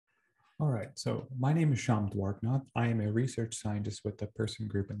All right, so my name is Shyam Dwaraknath. I am a research scientist with the Person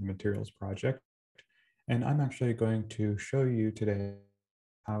Group in the Materials Project, and I'm actually going to show you today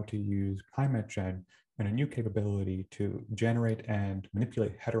how to use ClimateGen and a new capability to generate and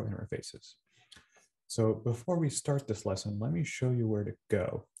manipulate heterointerfaces. So before we start this lesson, let me show you where to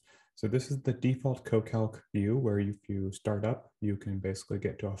go. So this is the default CoCalc view where if you start up, you can basically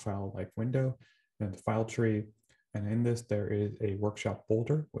get to a file-like window and the file tree. And in this, there is a workshop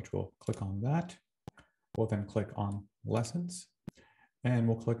folder, which we'll click on that. We'll then click on lessons, and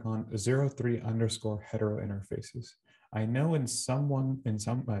we'll click on 03_ hetero interfaces. I know in some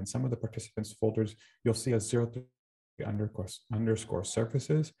of the participants' folders, you'll see a 03_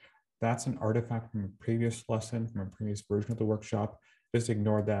 surfaces. That's an artifact from a previous lesson, from a previous version of the workshop. Just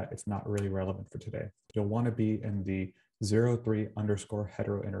ignore that. It's not really relevant for today. You'll want to be in the 03_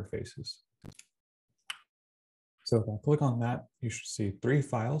 hetero interfaces. So if I click on that, you should see 3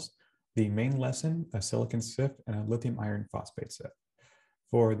 files: the main lesson, a silicon SIF, and a lithium iron phosphate SIF.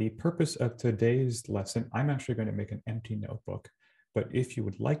 For the purpose of today's lesson, I'm actually going to make an empty notebook. But if you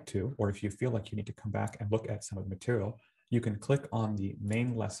would like to, or if you feel like you need to come back and look at some of the material, you can click on the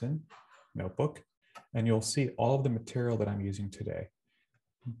main lesson notebook, and you'll see all of the material that I'm using today,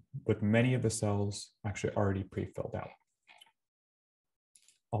 with many of the cells actually already pre-filled out.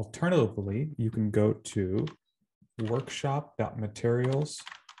 Alternatively, you can go to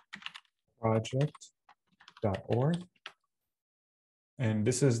workshop.materialsproject.org. And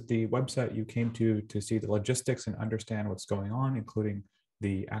this is the website you came to see the logistics and understand what's going on, including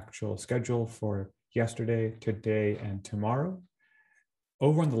the actual schedule for yesterday, today, and tomorrow.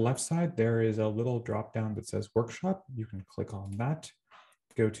 Over on the left side, there is a little drop down that says workshop. You can click on that,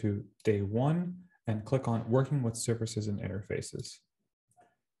 go to day 1, and click on working with surfaces and interfaces.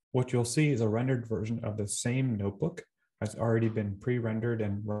 What you'll see is a rendered version of the same notebook that's already been pre-rendered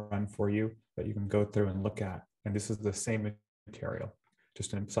and run for you that you can go through and look at. And this is the same material,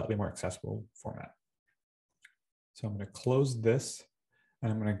 just in a slightly more accessible format. So I'm going to close this, and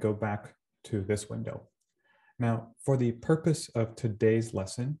I'm going to go back to this window. Now, for the purpose of today's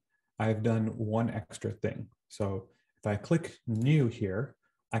lesson, I've done one extra thing. So if I click new here,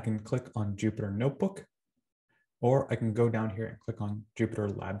 I can click on Jupyter Notebook, or I can go down here and click on Jupyter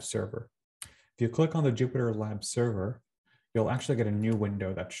Lab Server. If you click on the Jupyter Lab Server, you'll actually get a new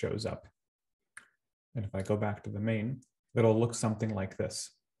window that shows up. And if I go back to the main, it'll look something like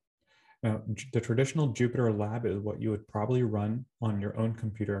this. Now, the traditional Jupyter Lab is what you would probably run on your own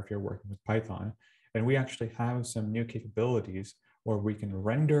computer if you're working with Python. And we actually have some new capabilities where we can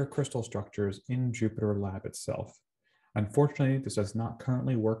render crystal structures in Jupyter Lab itself. Unfortunately, this does not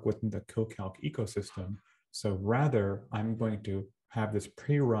currently work within the CoCalc ecosystem. So rather, I'm going to have this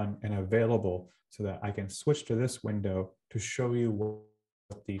pre-run and available so that I can switch to this window to show you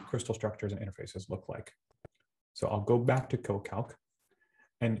what the crystal structures and interfaces look like. So I'll go back to CoCalc,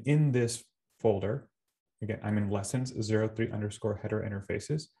 and in this folder, again, I'm in lessons 03_ hetero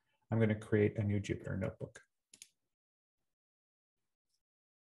interfaces. I'm going to create a new Jupyter notebook.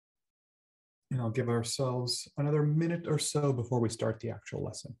 And I'll give ourselves another minute or so before we start the actual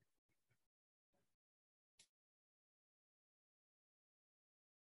lesson.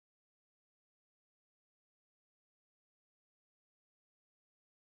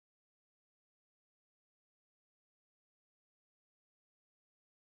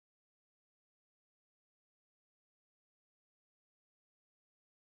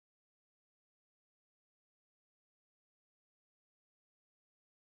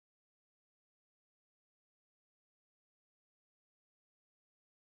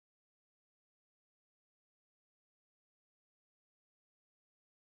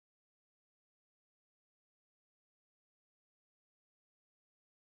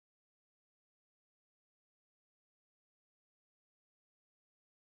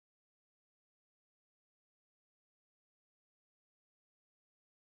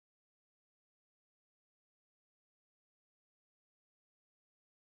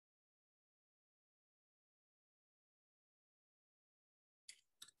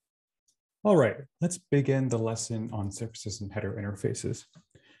 All right, let's begin the lesson on surfaces and hetero interfaces.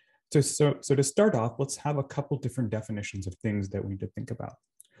 So to start off, let's have a couple different definitions of things that we need to think about.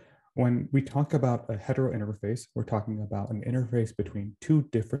 When we talk about a hetero interface, we're talking about an interface between 2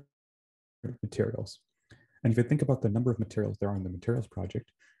 different materials. And if you think about the number of materials there are in the materials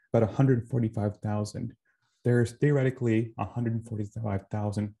project, about 145,000, there's theoretically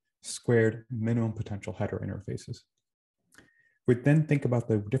 145,000 squared minimum potential hetero interfaces. We then think about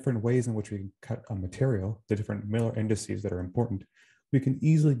the different ways in which we can cut a material, the different Miller indices that are important. We can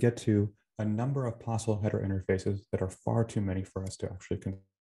easily get to a number of possible hetero interfaces that are far too many for us to actually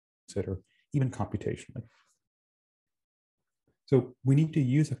consider, even computationally. So we need to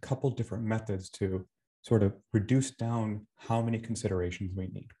use a couple different methods to sort of reduce down how many considerations we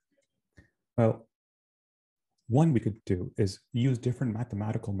need. Well, one we could do is use different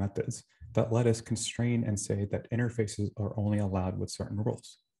mathematical methods that let us constrain and say that interfaces are only allowed with certain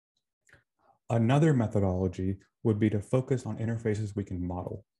rules. Another methodology would be to focus on interfaces we can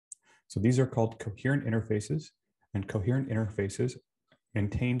model. So these are called coherent interfaces, and coherent interfaces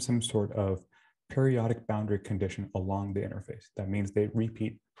maintain some sort of periodic boundary condition along the interface. That means they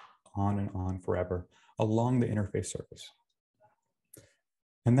repeat on and on forever along the interface surface.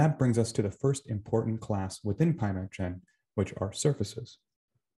 And that brings us to the first important class within PyMatGen, which are surfaces.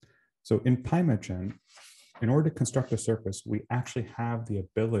 So in PyMatGen, in order to construct a surface, we actually have the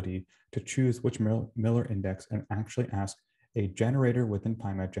ability to choose which Miller index and actually ask a generator within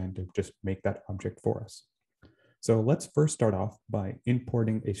PyMatGen to just make that object for us. So let's first start off by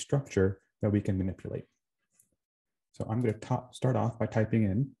importing a structure that we can manipulate. So I'm going to start off by typing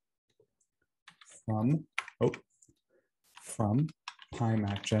in from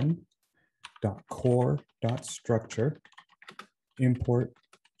PyMatGen.core.structure import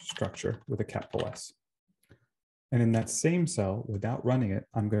structure with a capital S. And in that same cell, without running it,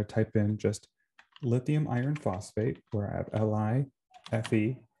 I'm going to type in just lithium iron phosphate, where I have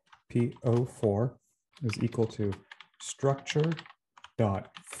LiFePO4 is equal to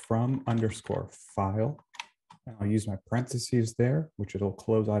structure.from_file. And I'll use my parentheses there, which it'll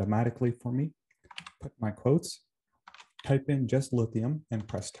close automatically for me. Put my quotes, type in just lithium, and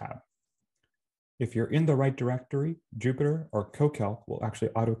press tab. If you're in the right directory, Jupyter or CoCalc will actually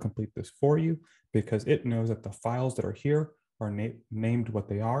autocomplete this for you because it knows that the files that are here are named what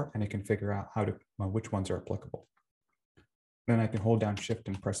they are, and it can figure out which ones are applicable. Then I can hold down Shift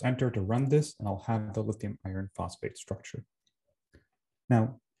and press Enter to run this, and I'll have the lithium iron phosphate structure.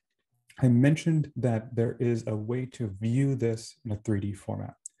 Now, I mentioned that there is a way to view this in a 3D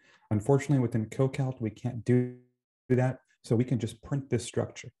format. Unfortunately, within CoCalc, we can't do that. So we can just print this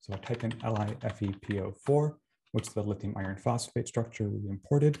structure. So I type in LiFePO4, which is the lithium iron phosphate structure we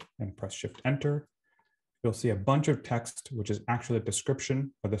imported, and press Shift Enter. You'll see a bunch of text, which is actually a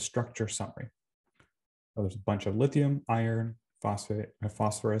description of the structure summary. So there's a bunch of lithium, iron,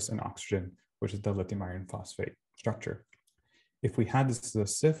 phosphorus, and oxygen, which is the lithium iron phosphate structure. If we had this as a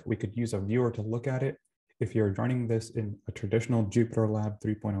CIF, we could use a viewer to look at it. If you're running this in a traditional JupyterLab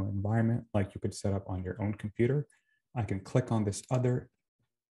 3.0 environment, like you could set up on your own computer, I can click on this other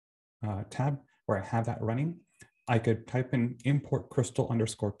tab where I have that running. I could type in import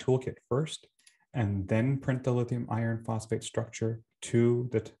crystal_toolkit first, and then print the lithium iron phosphate structure to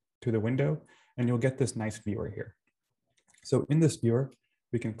the window, and you'll get this nice viewer here. So in this viewer,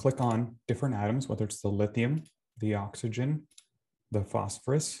 we can click on different atoms, whether it's the lithium, the oxygen, the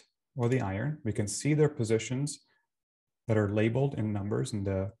phosphorus, or the iron. We can see their positions that are labeled in numbers in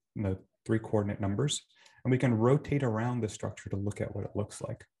the 3 coordinate numbers. And we can rotate around the structure to look at what it looks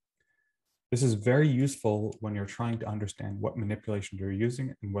like. This is very useful when you're trying to understand what manipulations you're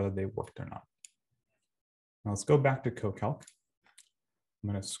using and whether they worked or not. Now let's go back to CoCalc. I'm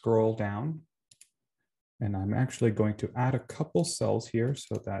going to scroll down, and I'm actually going to add a couple cells here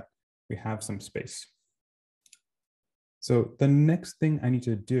so that we have some space. So the next thing I need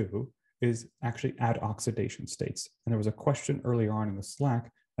to do is actually add oxidation states. And there was a question earlier on in the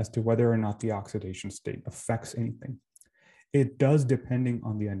Slack as to whether or not the oxidation state affects anything. It does, depending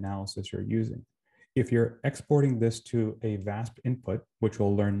on the analysis you're using. If you're exporting this to a VASP input, which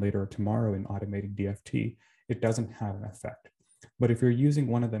we'll learn later tomorrow in automating DFT, it doesn't have an effect. But if you're using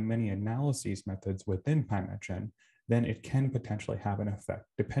one of the many analyses methods within PyMatGen, then it can potentially have an effect,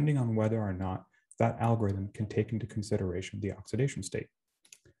 depending on whether or not that algorithm can take into consideration the oxidation state.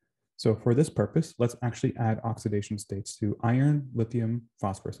 So for this purpose, let's actually add oxidation states to iron, lithium,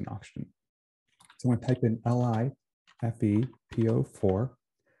 phosphorus, and oxygen. So I'm going to type in LiFePO4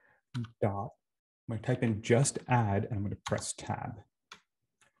 dot. I'm going to type in just add, and I'm going to press tab.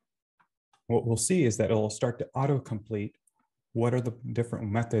 What we'll see is that it'll start to autocomplete what are the different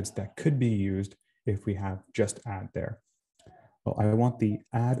methods that could be used if we have just add there. Well, I want the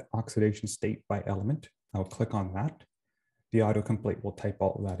add oxidation state by element. I'll click on that. The autocomplete will type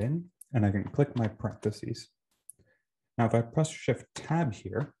all of that in, and I can click my parentheses. Now, if I press Shift Tab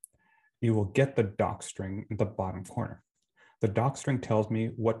here, you will get the doc string in the bottom corner. The doc string tells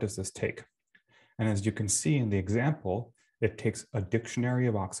me, what does this take? And as you can see in the example, it takes a dictionary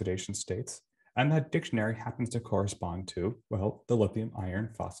of oxidation states, and that dictionary happens to correspond to, well, the lithium iron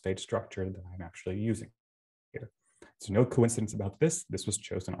phosphate structure that I'm actually using here. So no coincidence about this. This was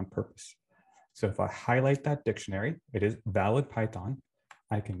chosen on purpose. So if I highlight that dictionary, it is valid Python.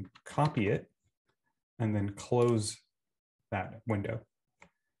 I can copy it and then close that window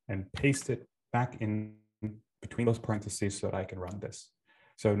and paste it back in between those parentheses so that I can run this.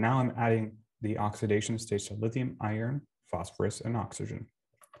 So now I'm adding the oxidation states to lithium, iron, phosphorus, and oxygen.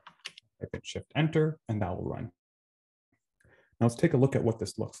 I can shift enter and that will run. Now let's take a look at what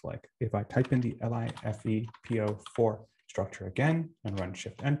this looks like. If I type in the LiFePO4 structure again and run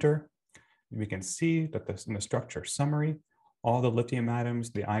shift enter, we can see that this in the structure summary, all the lithium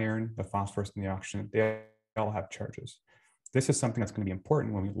atoms, the iron, the phosphorus, and the oxygen, they all have charges. This is something that's going to be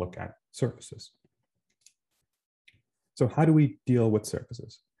important when we look at surfaces. So how do we deal with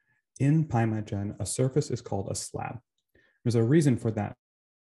surfaces? In PyMatGen, a surface is called a slab. There's a reason for that,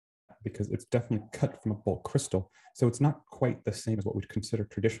 because it's definitely cut from a bulk crystal, so it's not quite the same as what we'd consider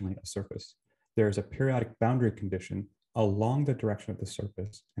traditionally a surface. There's a periodic boundary condition along the direction of the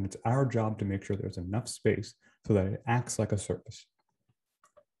surface, and it's our job to make sure there's enough space so that it acts like a surface.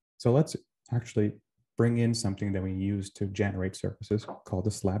 So let's actually bring in something that we use to generate surfaces called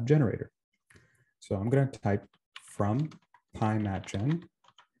the slab generator. So I'm going to type from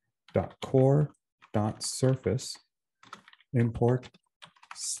pymatgen.core.surface import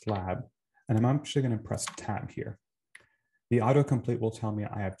slab, and I'm actually going to press tab here. The autocomplete will tell me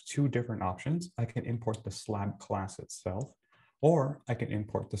I have two different options. I can import the slab class itself, or I can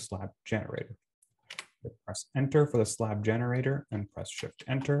import the slab generator. Press enter for the slab generator and press shift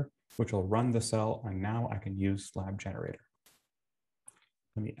enter, which will run the cell, and now I can use slab generator.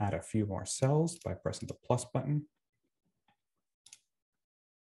 Let me add a few more cells by pressing the plus button.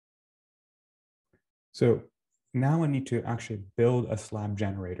 So now I need to actually build a slab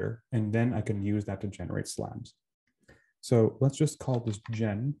generator, and then I can use that to generate slabs. So let's just call this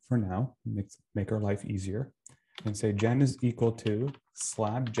gen for now, make our life easier, and say gen is equal to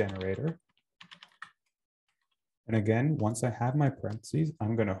slab generator. And again, once I have my parentheses,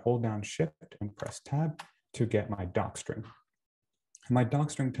 I'm going to hold down shift and press tab to get my docstring. And my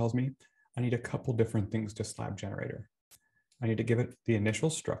docstring tells me I need a couple different things to slab generator. I need to give it the initial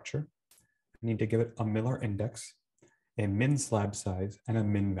structure. I need to give it a Miller index, a min slab size, and a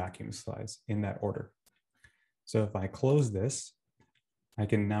min vacuum size in that order. So if I close this, I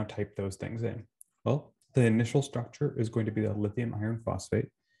can now type those things in. Well, the initial structure is going to be the lithium iron phosphate.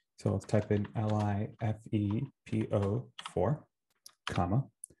 So let's type in LiFePO4, comma.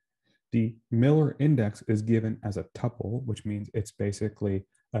 The Miller index is given as a tuple, which means it's basically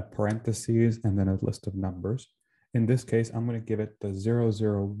a parentheses and then a list of numbers. In this case, I'm going to give it the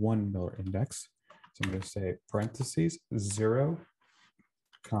 001 Miller index. So I'm going to say parentheses 0,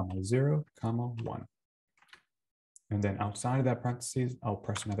 0, 1. And then outside of that parentheses, I'll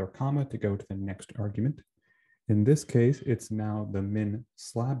press another comma to go to the next argument. In this case, it's now the min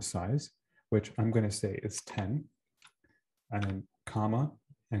slab size, which I'm going to say is 10, and then comma,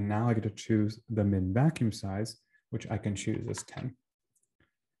 and now I get to choose the min vacuum size, which I can choose as 10.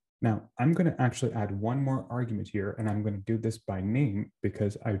 Now, I'm going to actually add one more argument here, and I'm going to do this by name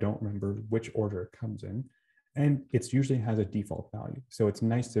because I don't remember which order it comes in. And it usually has a default value. So it's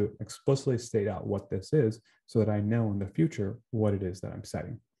nice to explicitly state out what this is so that I know in the future what it is that I'm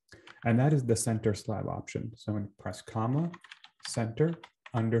setting. And that is the center slab option. So I'm going to press comma, center,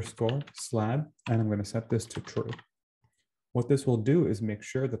 underscore, slab, and I'm going to set this to true. What this will do is make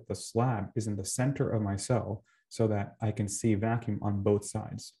sure that the slab is in the center of my cell so that I can see vacuum on both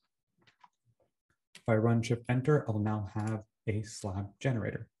sides. If I run shift enter, I'll now have a slab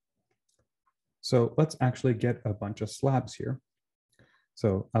generator. So let's actually get a bunch of slabs here.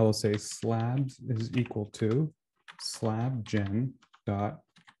 So I will say slabs is equal to slabgen dot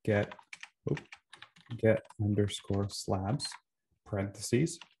get underscore slabs,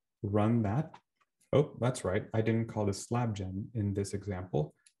 parentheses, run that. Oh, that's right. I didn't call this slabgen in this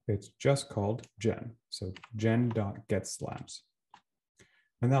example. It's just called gen. So gen.get slabs.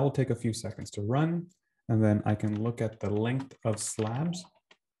 And that will take a few seconds to run. And then I can look at the length of slabs.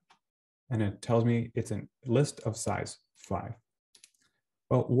 And it tells me it's a list of size 5.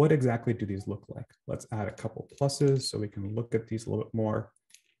 Well, what exactly do these look like? Let's add a couple pluses so we can look at these a little bit more.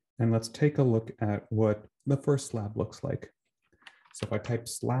 And let's take a look at what the first slab looks like. So if I type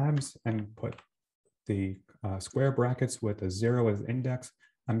slabs and put the square brackets with a 0 as index,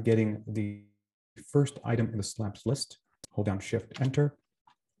 I'm getting the first item in the slabs list. Hold down shift enter,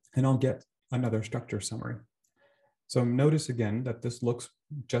 and I'll get another structure summary. So notice again that this looks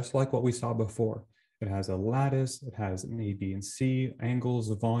just like what we saw before. It has a lattice, it has an A, B, and C, angles,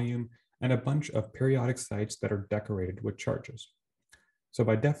 volume, and a bunch of periodic sites that are decorated with charges. So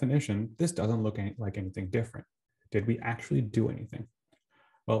by definition, this doesn't look like anything different. Did we actually do anything?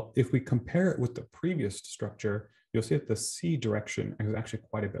 Well, if we compare it with the previous structure, you'll see that the C direction is actually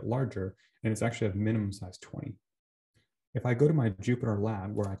quite a bit larger, and it's actually a minimum size 20. If I go to my Jupyter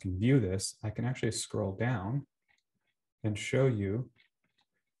lab where I can view this, I can actually scroll down and show you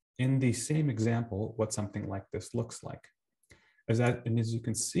in the same example what something like this looks like. And as you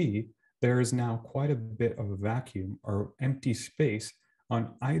can see, there is now quite a bit of a vacuum or empty space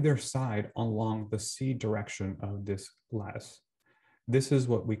on either side along the C direction of this lattice. This is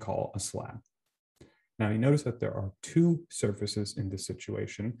what we call a slab. Now you notice that there are two surfaces in this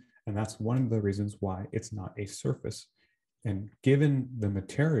situation, and that's one of the reasons why it's not a surface. And given the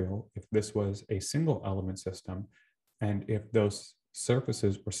material, if this was a single element system, and if those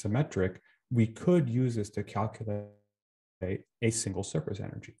surfaces were symmetric, we could use this to calculate a single surface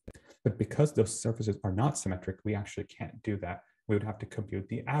energy. But because those surfaces are not symmetric, we actually can't do that. We would have to compute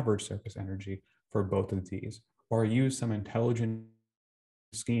the average surface energy for both of these, or use some intelligent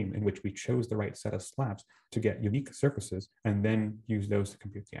scheme in which we chose the right set of slabs to get unique surfaces and then use those to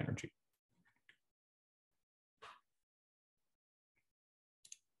compute the energy.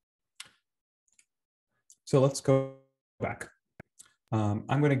 So let's go back. I'm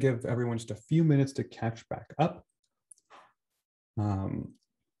going to give everyone just a few minutes to catch back up. And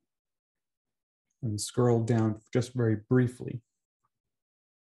scroll down just very briefly.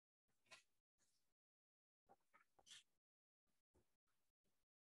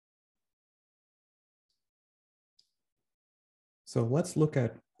 So let's look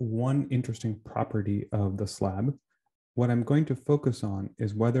at one interesting property of the slab. What I'm going to focus on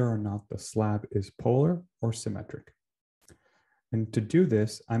is whether or not the slab is polar or symmetric. And to do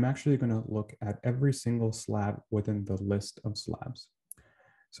this, I'm actually going to look at every single slab within the list of slabs.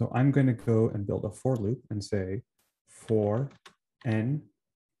 So I'm going to go and build a for loop and say for n,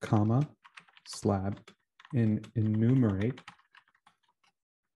 comma, slab in enumerate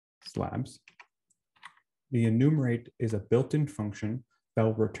slabs. The enumerate is a built-in function that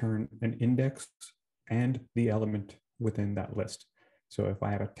will return an index and the element within that list. So if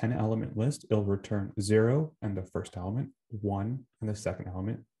I have a 10 element list, it'll return 0 and the first element, 1 and the second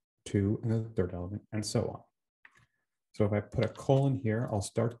element, 2 and the third element, and so on. So if I put a colon here, I'll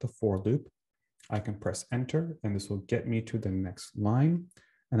start the for loop. I can press enter, and this will get me to the next line.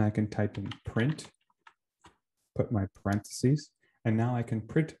 And I can type in print, put my parentheses, and now I can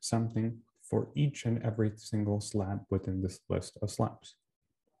print something for each and every single slab within this list of slabs.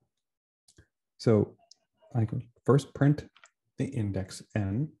 So I can first print the index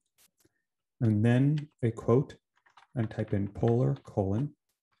n, and then a quote, and type in polar colon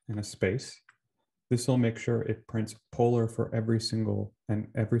and a space. This will make sure it prints polar for every single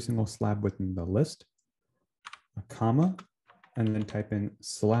slab within the list, a comma, and then type in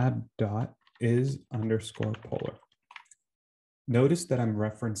slab dot is underscore polar. Notice that I'm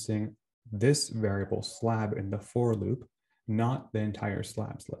referencing this variable slab in the for loop, not the entire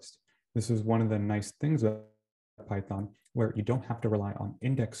slabs list. This is one of the nice things about Python, where you don't have to rely on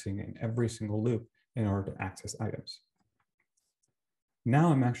indexing in every single loop in order to access items.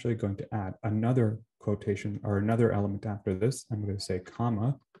 Now I'm actually going to add another quotation or another element after this. I'm going to say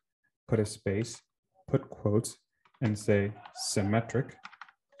comma, put a space, put quotes, and say symmetric,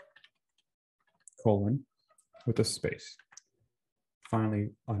 colon, with a space. Finally,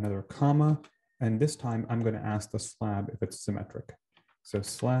 another comma, and this time I'm going to ask the slab if it's symmetric. So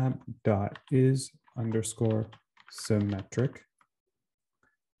slab dot is underscore symmetric,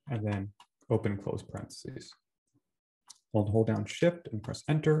 and then open close parentheses. I'll hold down shift and press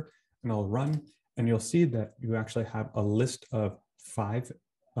enter, and I'll run, and you'll see that you actually have a list of five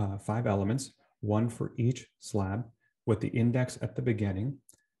elements, one for each slab, with the index at the beginning,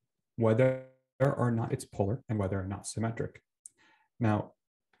 whether or not it's polar and whether or not symmetric. Now,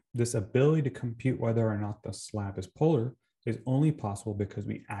 this ability to compute whether or not the slab is polar is only possible because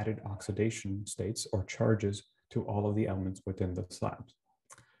we added oxidation states or charges to all of the elements within the slabs.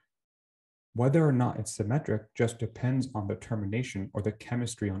 Whether or not it's symmetric just depends on the termination or the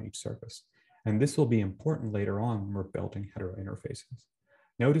chemistry on each surface. And this will be important later on when we're building heterointerfaces.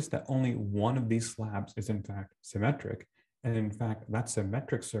 Notice that only one of these slabs is in fact symmetric. And in fact, that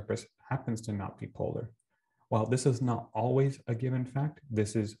symmetric surface happens to not be polar. While this is not always a given fact,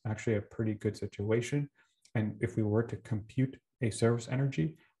 this is actually a pretty good situation. And if we were to compute a surface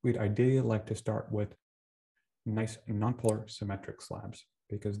energy, we'd ideally like to start with nice nonpolar symmetric slabs,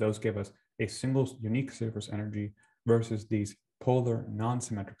 because those give us a single unique surface energy versus these polar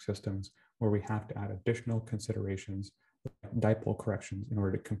non-symmetric systems where we have to add additional considerations, like dipole corrections, in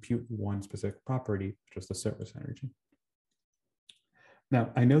order to compute one specific property, which is the surface energy. Now,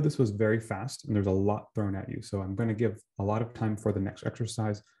 I know this was very fast and there's a lot thrown at you. So I'm going to give a lot of time for the next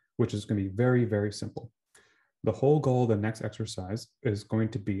exercise, which is going to be very, very simple. The whole goal of the next exercise is going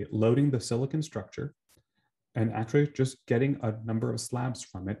to be loading the silicon structure and actually just getting a number of slabs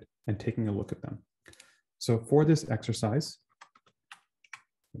from it and taking a look at them. So for this exercise,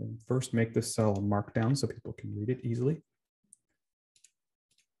 first make this cell markdown so people can read it easily.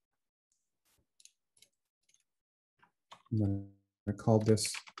 I'm going to call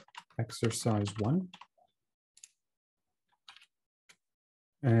this exercise 1.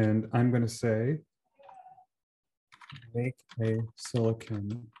 And I'm going to say, make a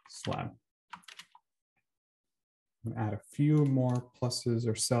silicon slab. I'm going to add a few more pluses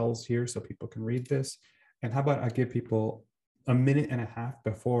or cells here so people can read this. And how about I give people a minute and a half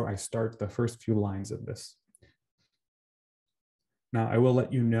before I start the first few lines of this. Now, I will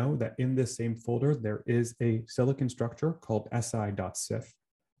let you know that in this same folder, there is a silicon structure called si.sif.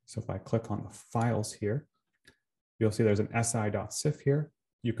 So if I click on the files here, you'll see there's an si.sif here.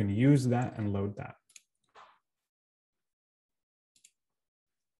 You can use that and load that.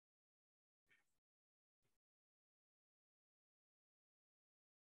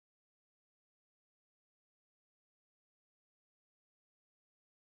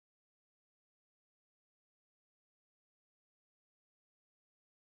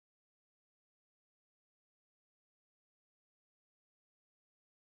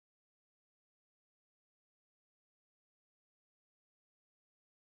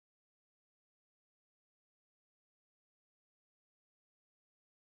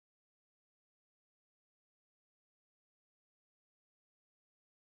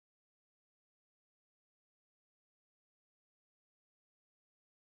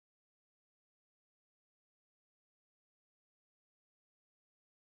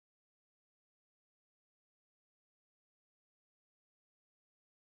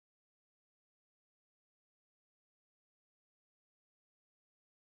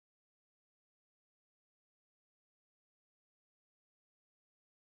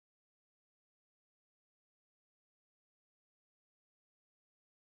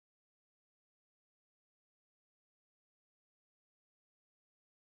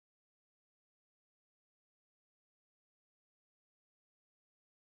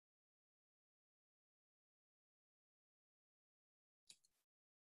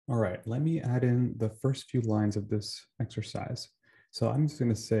 All right, let me add in the first few lines of this exercise. So I'm just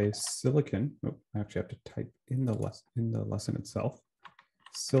going to say silicon. Oh, I actually have to type in the lesson itself.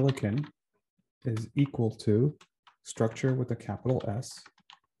 Silicon is equal to structure with a capital S.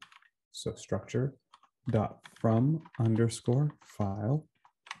 So structure dot from underscore file,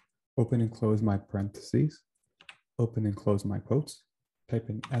 open and close my parentheses, open and close my quotes, type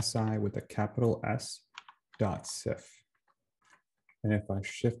in SI with a capital S dot sif. And if I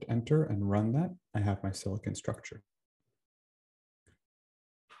shift enter and run that, I have my silicon structure.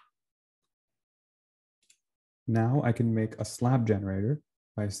 Now I can make a slab generator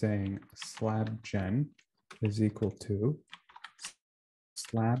by saying slab gen is equal to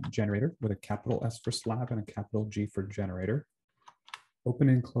slab generator with a capital S for slab and a capital G for generator. Open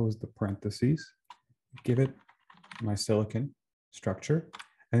and close the parentheses, give it my silicon structure.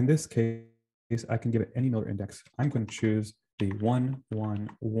 And in this case, I can give it any Miller index. I'm going to choose the 1, 1,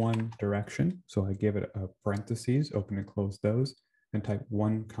 1 direction. So I give it a parentheses, open and close those, and type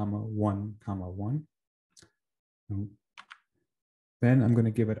 1, 1, 1. Then I'm going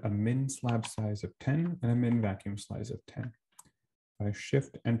to give it a min slab size of 10 and a min vacuum size of 10. If I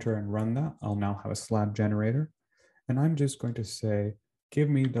shift, enter, and run that, I'll now have a slab generator. And I'm just going to say, give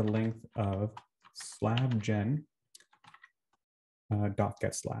me the length of slab gen dot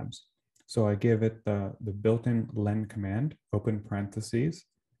get slabs. So I give it the built-in len command, open parentheses,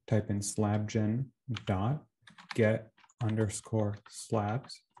 type in slabgen dot get underscore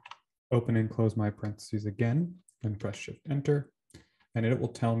slabs, open and close my parentheses again, and press shift enter. And it will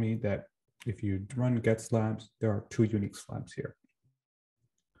tell me that if you run get slabs, there are 2 unique slabs here.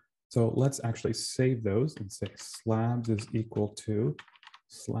 So let's actually save those and say slabs is equal to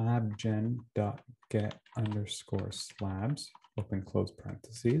slabgen dot get underscore slabs, open close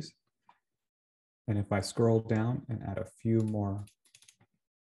parentheses. And if I scroll down and add a few more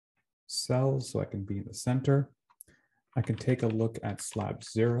cells so I can be in the center, I can take a look at slab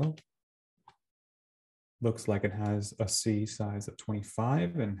 0. Looks like it has a C size of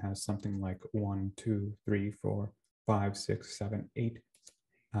 25 and has something like 1, 2, 3, 4, 5, 6, 7, 8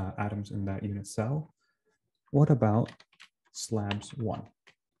 atoms in that unit cell. What about slabs 1?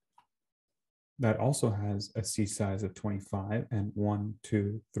 That also has a C size of 25 and 1,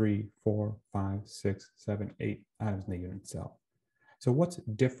 2, 3, 4, 5, 6, 7, 8 atoms in the unit cell. So what's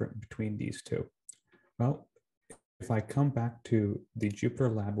different between these two? Well, if I come back to the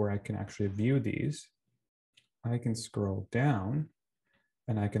Jupyter lab where I can actually view these, I can scroll down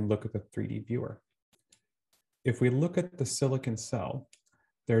and I can look at the 3D viewer. If we look at the silicon cell,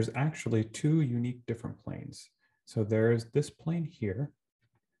 there's actually two unique different planes. So there's this plane here,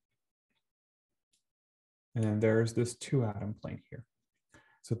 and then there's this 2-atom plane here.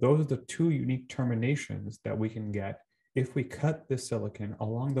 So those are the two unique terminations that we can get if we cut this silicon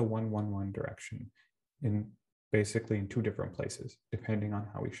along the 1-1-1 direction basically in two different places, depending on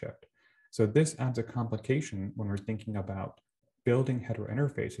how we shift. So this adds a complication when we're thinking about building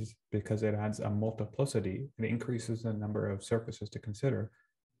heterointerfaces because it adds a multiplicity. It increases the number of surfaces to consider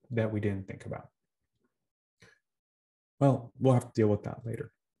that we didn't think about. Well, we'll have to deal with that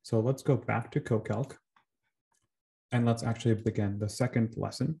later. So let's go back to CoCalc and let's actually begin the second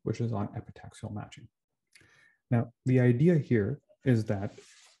lesson, which is on epitaxial matching. Now, the idea here is that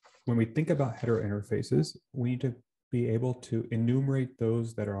when we think about heterointerfaces, we need to be able to enumerate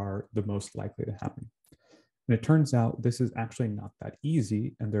those that are the most likely to happen. And it turns out this is actually not that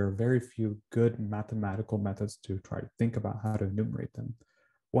easy, and there are very few good mathematical methods to try to think about how to enumerate them.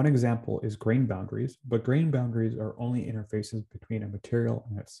 One example is grain boundaries, but grain boundaries are only interfaces between a material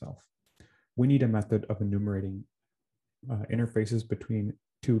and itself. We need a method of enumerating interfaces between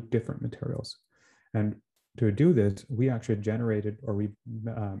two different materials. And to do this, we actually generated, or we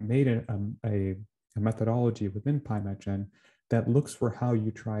made a methodology within PyMatchN that looks for how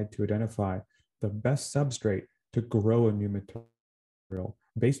you try to identify the best substrate to grow a new material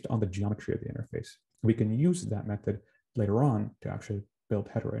based on the geometry of the interface. We can use that method later on to actually build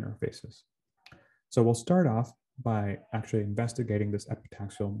heterointerfaces. So we'll start off by actually investigating this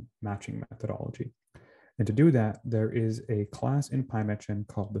epitaxial matching methodology. And to do that, there is a class in PyMatchN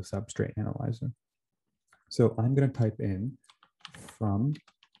called the substrate analyzer. So I'm going to type in from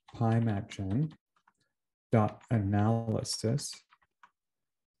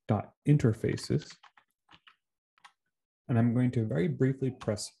PyMatchN.analysis.interfaces. And I'm going to very briefly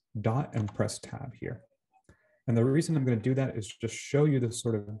press dot and press tab here. And the reason I'm going to do that is just show you the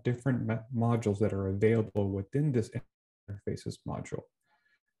sort of different modules that are available within this interfaces module.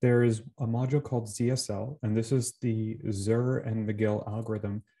 There is a module called ZSL, and this is the Zur and McGill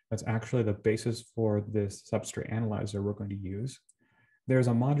algorithm that's actually the basis for this substrate analyzer we're going to use. There's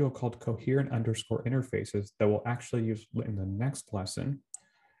a module called coherent_interfaces that we'll actually use in the next lesson.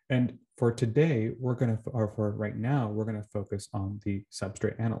 And for today, for right now, we're going to focus on the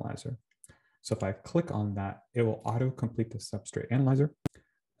substrate analyzer. So if I click on that, it will auto-complete the substrate analyzer.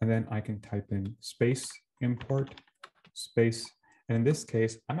 And then I can type in space import space. And in this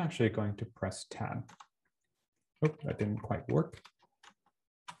case, I'm actually going to press tab. Oh, that didn't quite work.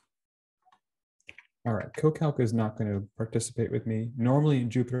 All right, CoCalc is not going to participate with me. Normally in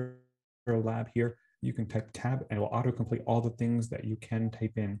Jupyter Lab here, you can type tab and it will autocomplete all the things that you can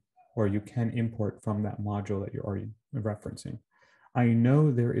type in or you can import from that module that you're already referencing. I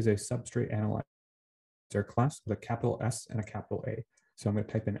know there is a substrate analyzer class with a capital S and a capital A. So I'm going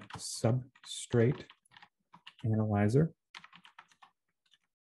to type in substrate analyzer,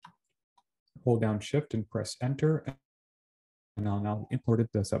 hold down shift and press enter, and I'll now imported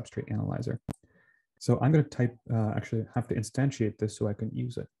the substrate analyzer. So I'm going to type, actually have to instantiate this so I can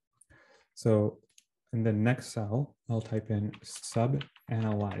use it. So in the next cell, I'll type in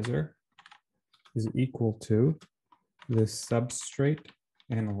subanalyzer is equal to this substrate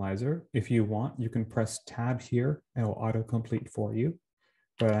analyzer. If you want, you can press tab here and it will autocomplete for you,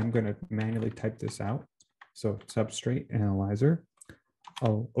 but I'm going to manually type this out. So substrate analyzer,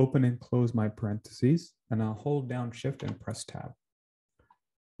 I'll open and close my parentheses and I'll hold down shift and press tab.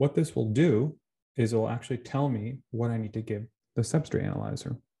 What this will do is it will actually tell me what I need to give the substrate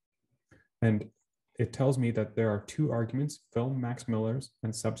analyzer. And it tells me that there are two arguments, film maximillers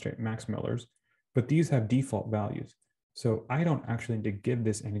and substrate maximillers, but these have default values. So I don't actually need to give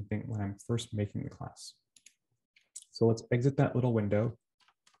this anything when I'm first making the class. So let's exit that little window,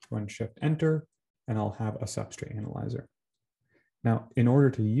 run shift enter, and I'll have a substrate analyzer. Now, in order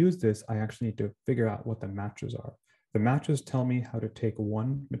to use this, I actually need to figure out what the matches are. The matches tell me how to take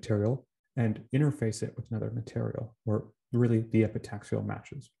one material and interface it with another material, or really the epitaxial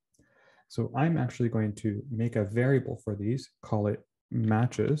matches. So I'm actually going to make a variable for these, call it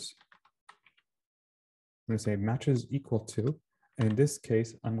matches. I'm going to say matches equal to, and in this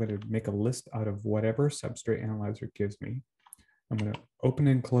case, I'm going to make a list out of whatever substrate analyzer gives me. I'm going to open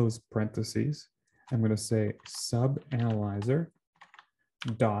and close parentheses. I'm going to say subanalyzer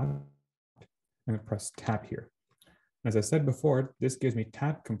dot, I'm going to press tab here. As I said before, this gives me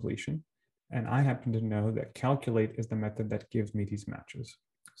tab completion. And I happen to know that calculate is the method that gives me these matches.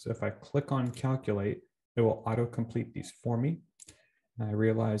 So if I click on calculate, it will auto-complete these for me. And I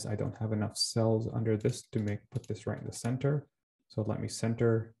realize I don't have enough cells under this to put this right in the center. So let me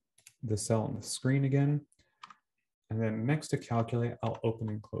center the cell on the screen again. And then next to calculate, I'll open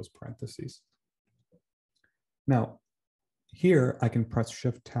and close parentheses. Now, here I can press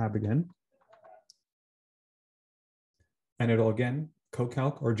Shift Tab again. And it'll again,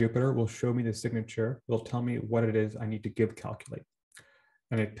 CoCalc or Jupyter will show me the signature. It'll tell me what it is I need to give calculate.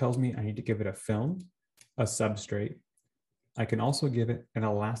 And it tells me I need to give it a film, a substrate. I can also give it an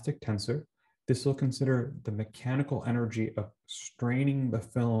elastic tensor. This will consider the mechanical energy of straining the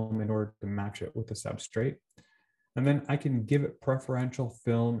film in order to match it with the substrate. And then I can give it preferential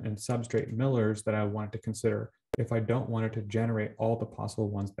film and substrate millers that I want to consider if I don't want it to generate all the possible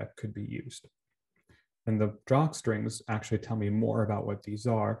ones that could be used. And the jock strings actually tell me more about what these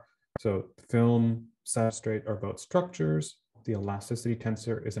are. So film, substrate are both structures. The elasticity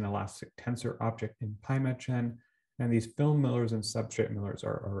tensor is an elastic tensor object in PyMatchen, and these film millers and substrate millers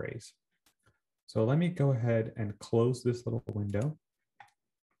are arrays. So let me go ahead and close this little window.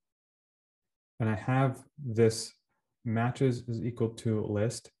 And I have this matches is equal to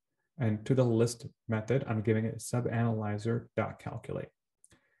list, and to the list method, I'm giving it subanalyzer.calculate.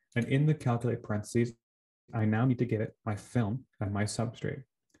 And in the calculate parentheses, I now need to give it my film and my substrate.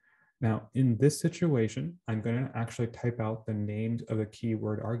 Now, in this situation, I'm going to actually type out the names of the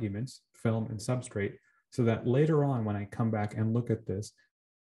keyword arguments, film and substrate, so that later on when I come back and look at this,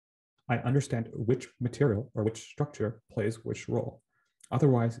 I understand which material or which structure plays which role.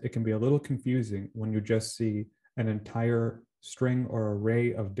 Otherwise, it can be a little confusing when you just see an entire string or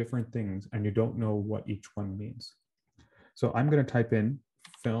array of different things and you don't know what each one means. So I'm going to type in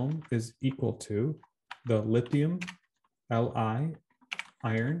film is equal to the lithium, Li,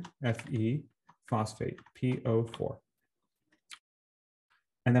 iron, Fe, phosphate, PO4.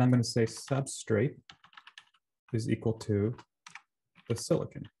 And then I'm going to say substrate is equal to the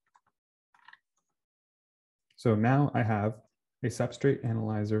silicon. So now I have a substrate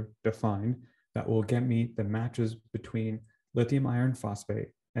analyzer defined that will get me the matches between lithium iron phosphate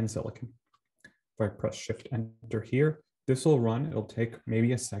and silicon. If I press Shift Enter here, this will run. It'll take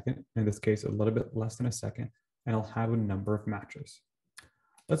maybe a second, in this case, a little bit less than a second, and I'll have a number of matches.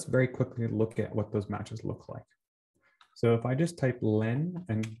 Let's very quickly look at what those matches look like. So if I just type len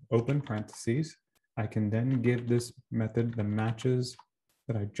and open parentheses, I can then give this method the matches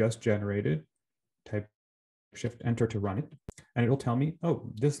that I just generated, type Shift Enter to run it, and it'll tell me, oh,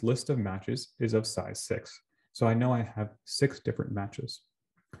 this list of matches is of size 6. So I know I have 6 different matches.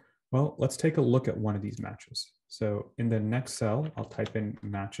 Well, let's take a look at one of these matches. So in the next cell, I'll type in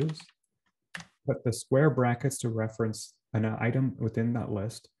matches, put the square brackets to reference an item within that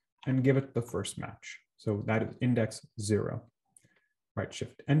list, and give it the first match. So that is index 0. Right,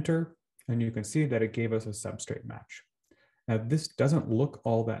 Shift Enter, and you can see that it gave us a substrate match. Now this doesn't look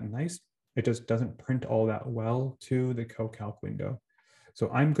all that nice. It just doesn't print all that well to the CoCalc window. So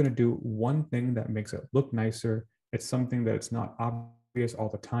I'm going to do one thing that makes it look nicer. It's something that it's not obvious all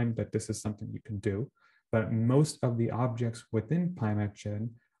the time that this is something you can do, but most of the objects within PyMatchen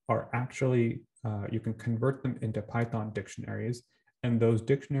are actually, you can convert them into Python dictionaries, and those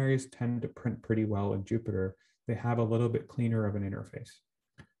dictionaries tend to print pretty well in Jupyter. They have a little bit cleaner of an interface.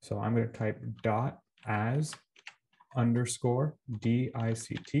 So I'm going to type dot as underscore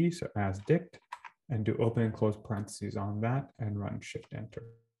dict, so as dict, and do open and close parentheses on that and run Shift Enter.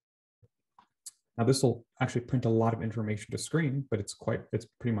 Now this will actually print a lot of information to screen, but it's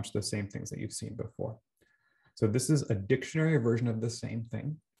pretty much the same things that you've seen before. So this is a dictionary version of the same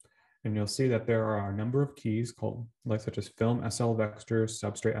thing. And you'll see that there are a number of keys called, such as film SL vectors,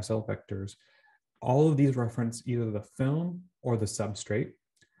 substrate SL vectors. All of these reference either the film or the substrate.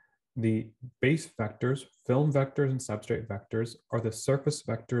 The base vectors, film vectors and substrate vectors, are the surface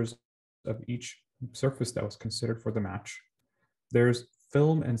vectors of each surface that was considered for the match. There's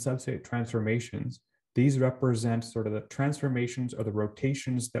film and substrate transformations. These represent sort of the transformations or the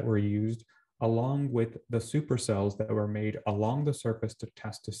rotations that were used along with the supercells that were made along the surface to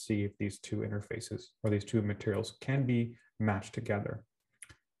test to see if these two interfaces or these two materials can be matched together.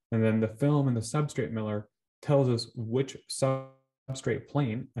 And then the film and the substrate miller tells us which substrate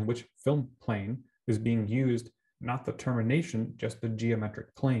plane and which film plane is being used, not the termination, just the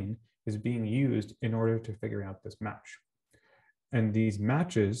geometric plane is being used in order to figure out this match. And these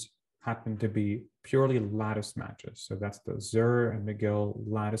matches happen to be purely lattice matches. So that's the Zur and McGill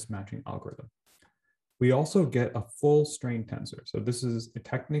lattice matching algorithm. We also get a full strain tensor. So this is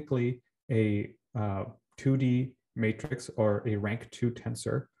technically a 2D matrix or a rank 2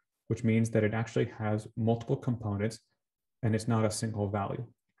 tensor which means that it actually has multiple components and it's not a single value.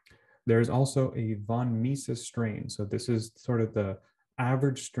 There's also a von Mises strain. So this is sort of the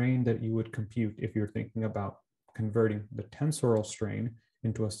average strain that you would compute if you're thinking about converting the tensorial strain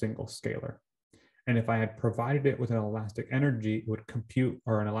into a single scalar. And if I had provided it with an elastic energy, it would compute,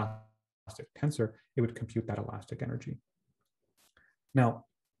 or an elastic tensor, it would compute that elastic energy. Now,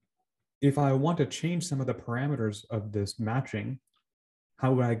 if I want to change some of the parameters of this matching,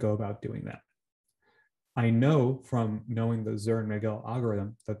 how would I go about doing that? I know from knowing the Zurn-Miguel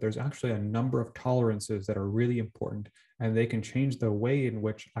algorithm that there's actually a number of tolerances that are really important, and they can change the way in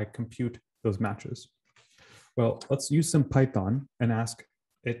which I compute those matches. Well, let's use some Python and ask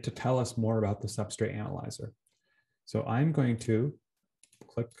it to tell us more about the substrate analyzer. So I'm going to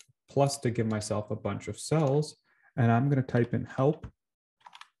click plus to give myself a bunch of cells, and I'm going to type in help,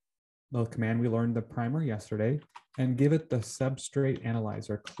 the command we learned the primer yesterday, and give it the substrate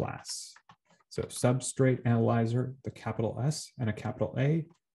analyzer class. So substrate analyzer, the capital S and a capital A,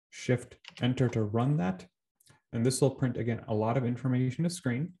 shift enter to run that. And this will print, again, a lot of information to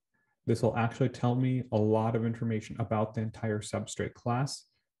screen. This will actually tell me a lot of information about the entire substrate class.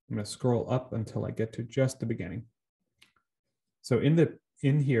 I'm going to scroll up until I get to just the beginning. So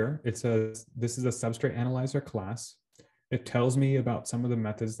in here, it says this is a substrate analyzer class. It tells me about some of the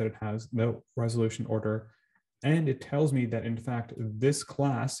methods that it has, no resolution order. And it tells me that, in fact, this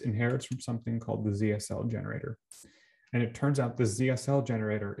class inherits from something called the ZSL generator. And it turns out the ZSL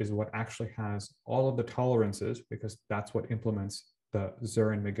generator is what actually has all of the tolerances, because that's what implements the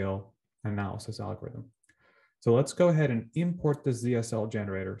Zurn-Miguel analysis algorithm. So let's go ahead and import the ZSL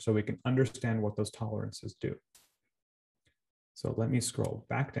generator so we can understand what those tolerances do. So let me scroll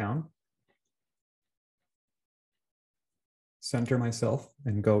back down, center myself,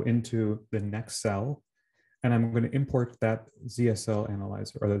 and go into the next cell. And I'm going to import that ZSL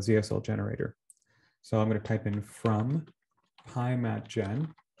analyzer, or the ZSL generator. So I'm going to type in from pymatgen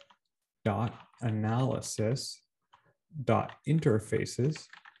dot analysis dot interfaces.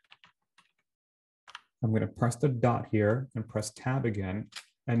 I'm going to press the dot here and press tab again.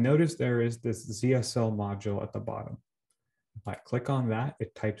 And notice there is this ZSL module at the bottom. If I click on that,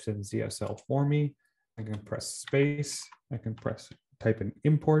 it types in ZSL for me. I can press space. I can type in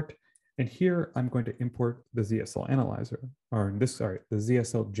import. And here I'm going to import the ZSL analyzer, or the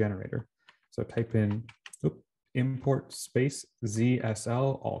ZSL generator. So type in import space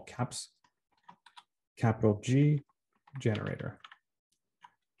ZSL, all caps, capital G, generator.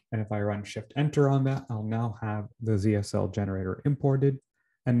 And if I run shift enter on that, I'll now have the ZSL generator imported.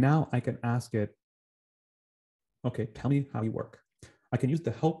 And now I can ask it, okay, tell me how you work. I can use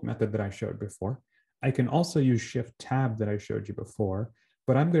the help method that I showed before. I can also use shift tab that I showed you before,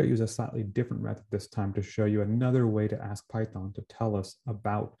 but I'm going to use a slightly different method this time to show you another way to ask Python to tell us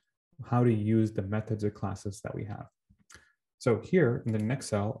about how to use the methods or classes that we have. So here in the next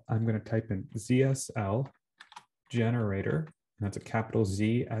cell, I'm going to type in ZSL generator, and that's a capital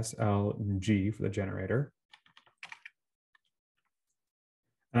Z, S, L, and G for the generator.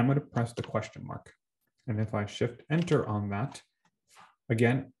 And I'm going to press the question mark. And if I shift enter on that,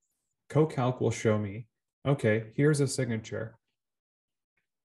 again, CoCalc will show me, okay, here's a signature.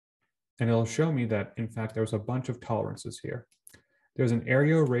 And it'll show me that, in fact, there's a bunch of tolerances here. There's an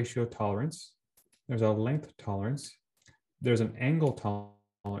area ratio tolerance. There's a length tolerance. There's an angle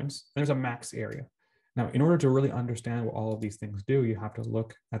tolerance. And there's a max area. Now, in order to really understand what all of these things do, you have to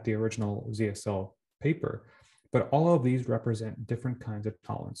look at the original ZSL paper. But all of these represent different kinds of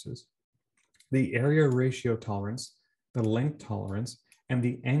tolerances. The area ratio tolerance, the length tolerance, and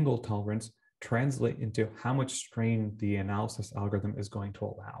the angle tolerance translate into how much strain the analysis algorithm is going to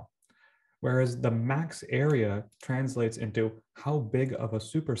allow. Whereas the max area translates into how big of a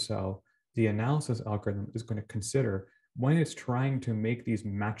supercell the analysis algorithm is going to consider when it's trying to make these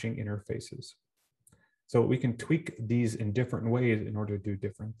matching interfaces. So we can tweak these in different ways in order to do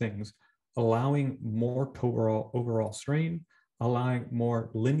different things, allowing more overall strain, allowing more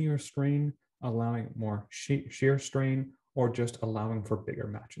linear strain, allowing more shear strain, or just allowing for bigger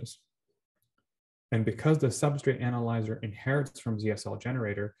matches. And because the substrate analyzer inherits from ZSL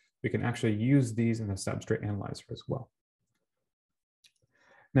generator, we can actually use these in the substrate analyzer as well.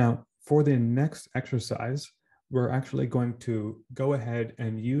 Now, for the next exercise, we're actually going to go ahead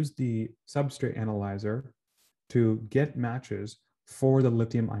and use the substrate analyzer to get matches for the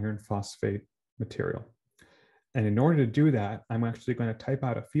lithium iron phosphate material. And in order to do that, I'm actually going to type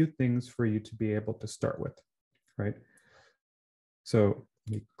out a few things for you to be able to start with, right? So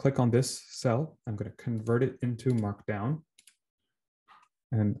you click on this cell. I'm going to convert it into Markdown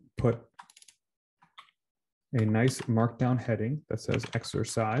and put a nice markdown heading that says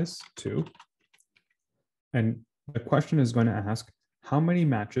exercise 2. And the question is going to ask how many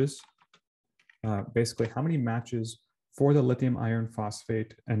matches, basically how many matches for the lithium iron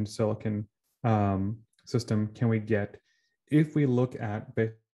phosphate and silicon system can we get if we look at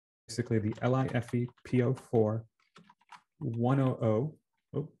basically the LIFE P04 100. Oh,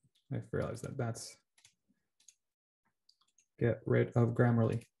 I realized that's get rid of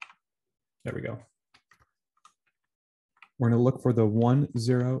Grammarly. There we go. We're going to look for the 100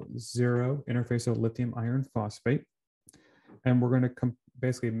 interface of lithium iron phosphate. And we're going to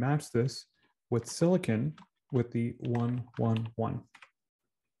basically match this with silicon with the 111.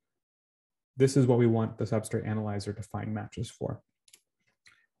 This is what we want the substrate analyzer to find matches for.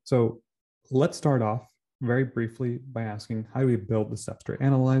 So let's start off very briefly by asking, how do we build the substrate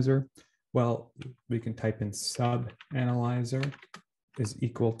analyzer? Well, we can type in sub analyzer is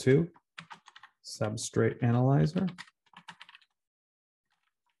equal to substrate analyzer.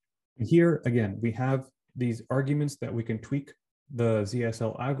 And here, again, we have these arguments that we can tweak the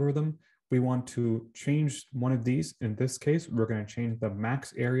ZSL algorithm. We want to change one of these. In this case, we're going to change the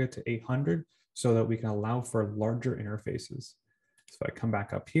max area to 800 so that we can allow for larger interfaces. So if I come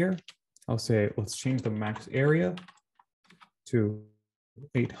back up here, I'll say, let's change the max area to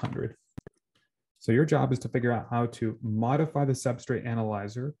 800. So your job is to figure out how to modify the substrate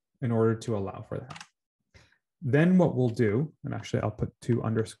analyzer in order to allow for that. Then what we'll do, and actually I'll put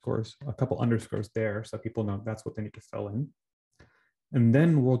a couple underscores there so people know that's what they need to fill in. And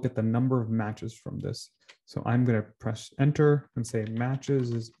then we'll get the number of matches from this. So I'm going to press enter and say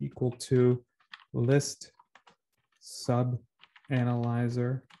matches is equal to list sub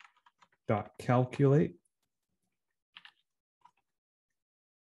analyzer dot calculate.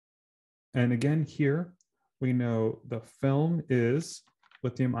 And again, here we know the film is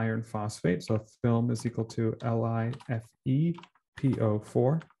lithium iron phosphate. So film is equal to LIFE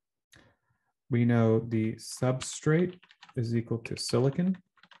PO4. We know the substrate is equal to silicon.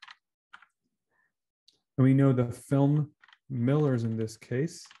 And we know the film millers in this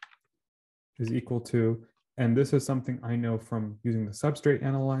case is equal to, and this is something I know from using the substrate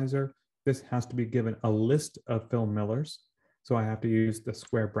analyzer, this has to be given a list of film millers. So I have to use the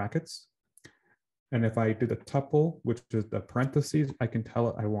square brackets. And if I do the tuple, which is the parentheses, I can tell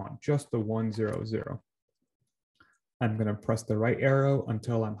it I want just the 100. I'm going to press the right arrow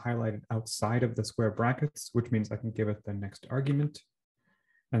until I'm highlighted outside of the square brackets, which means I can give it the next argument.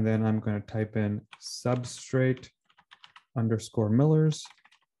 And then I'm going to type in substrate underscore millers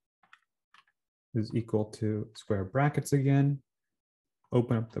is equal to square brackets again,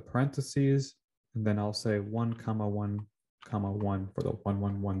 open up the parentheses, and then I'll say 1, 1, 1 for the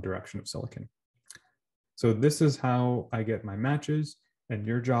 111 direction of silicon. So this is how I get my matches, and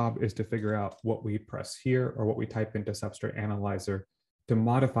your job is to figure out what we press here or what we type into substrate analyzer to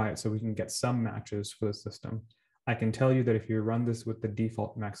modify it so we can get some matches for the system. I can tell you that if you run this with the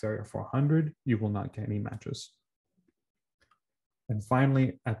default max area 400, you will not get any matches. And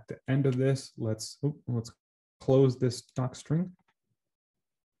finally, at the end of this, let's close this doc string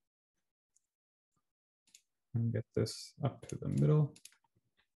and get this up to the middle.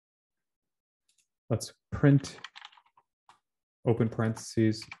 Let's print, open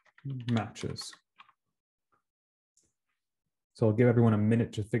parentheses, matches. So I'll give everyone a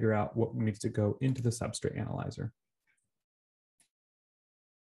minute to figure out what needs to go into the substrate analyzer.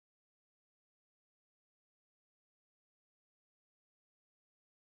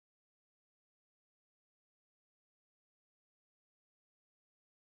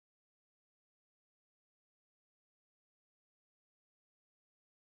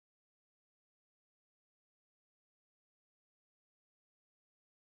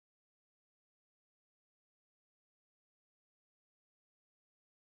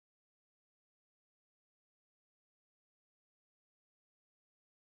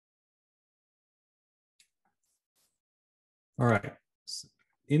 All right,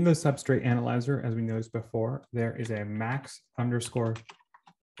 in the substrate analyzer, as we noticed before, there is a max underscore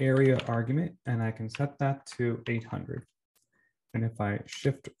area argument, and I can set that to 800. And if I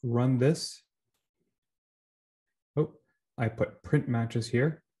shift run this, I put print matches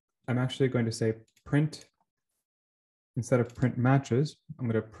here. I'm actually going to say print, instead of print matches, I'm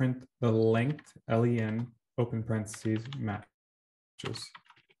going to print the length, len, open parentheses, matches.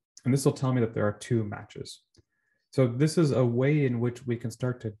 And this will tell me that there are 2 matches. So this is a way in which we can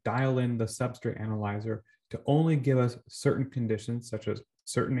start to dial in the substrate analyzer to only give us certain conditions, such as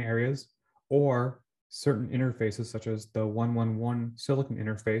certain areas, or certain interfaces, such as the 111 silicon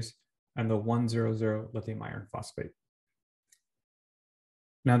interface and the 100 lithium iron phosphate.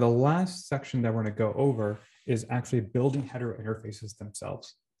 Now, the last section that we're going to go over is actually building hetero interfaces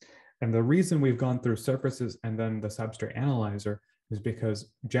themselves. And the reason we've gone through surfaces and then the substrate analyzer is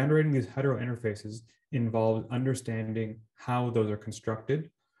because generating these hetero interfaces involves understanding how those are constructed,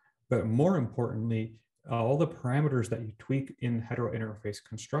 but more importantly, all the parameters that you tweak in hetero interface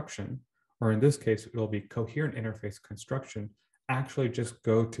construction, or in this case, it'll be coherent interface construction, actually just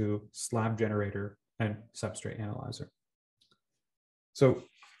go to slab generator and substrate analyzer. So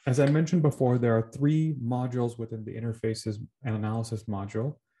as I mentioned before, there are 3 modules within the interfaces and analysis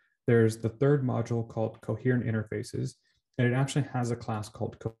module. There's the third module called coherent interfaces, and it actually has a class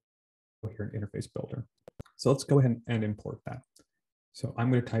called coherent interface builder. So let's go ahead and import that. So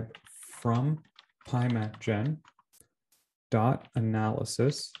I'm going to type from pymatgen dot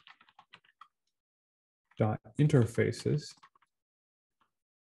analysis dot interfaces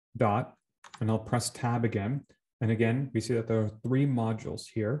dot, and I'll press tab again. And again, we see that there are 3 modules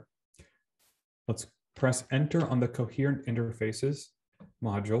here. Let's press enter on the coherent interfaces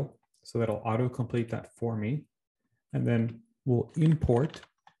module, so that'll autocomplete that for me. And then we'll import.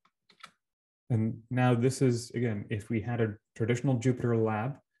 And now this is, again, if we had a traditional Jupyter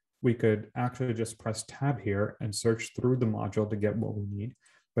lab, we could actually just press tab here and search through the module to get what we need.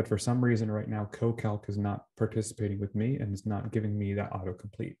 But for some reason right now, CoCalc is not participating with me and is not giving me that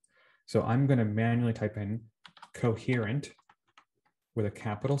autocomplete. So I'm going to manually type in coherent with a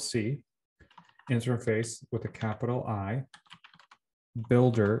capital C, interface with a capital I,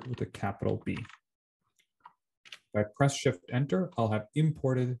 builder with a capital B. If I press Shift Enter, I'll have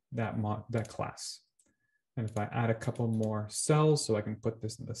imported that class. And if I add a couple more cells so I can put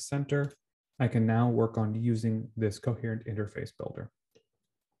this in the center, I can now work on using this coherent interface builder.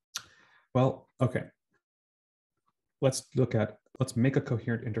 Well, okay. Let's make a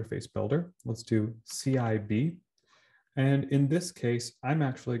coherent interface builder. Let's do CIB. And in this case, I'm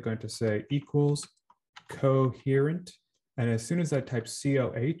actually going to say equals coherent. And as soon as I type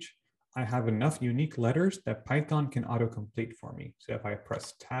COH, I have enough unique letters that Python can autocomplete for me. So if I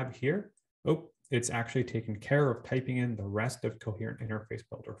press tab here, oh, it's actually taken care of typing in the rest of coherent interface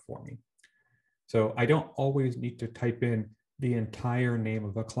builder for me. So I don't always need to type in the entire name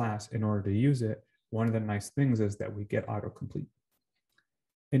of a class in order to use it. One of the nice things is that we get autocomplete.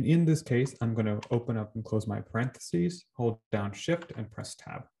 And in this case, I'm going to open up and close my parentheses, hold down Shift and press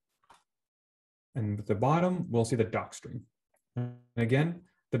tab. And at the bottom, we'll see the docstring. And again,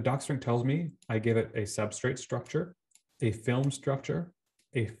 the docstring tells me I give it a substrate structure, a film structure,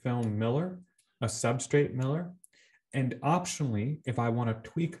 a film miller, a substrate miller, and optionally, if I want to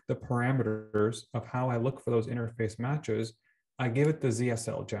tweak the parameters of how I look for those interface matches, I give it the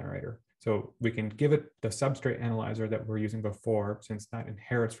ZSL generator. So we can give it the substrate analyzer that we're using before, since that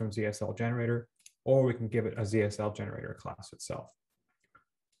inherits from ZSL generator, or we can give it a ZSL generator class itself.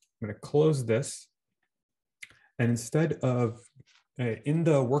 I'm going to close this. And instead of, in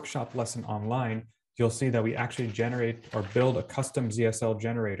the workshop lesson online, you'll see that we actually generate or build a custom ZSL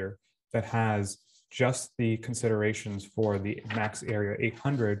generator that has just the considerations for the max area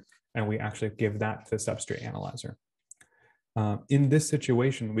 800, and we actually give that to the substrate analyzer. In this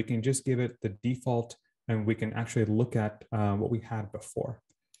situation, we can just give it the default, and we can actually look at what we had before.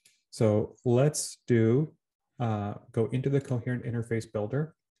 So let's do, go into the coherent interface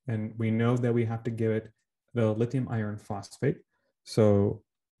builder, and we know that we have to give it the lithium iron phosphate. So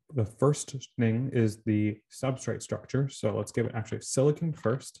the first thing is the substrate structure. So let's give it actually silicon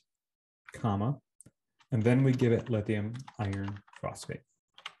first, comma, and then we give it lithium iron phosphate.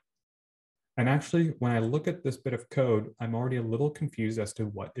 And actually, when I look at this bit of code, I'm already a little confused as to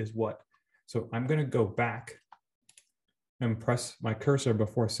what is what. So I'm going to go back and press my cursor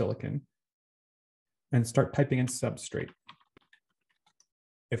before silicon and start typing in substrate.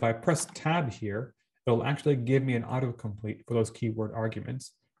 If I press tab here, it'll actually give me an autocomplete for those keyword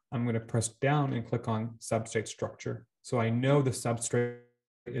arguments. I'm going to press down and click on substrate structure. So I know the substrate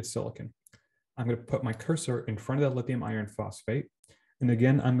is silicon. I'm going to put my cursor in front of the lithium iron phosphate. And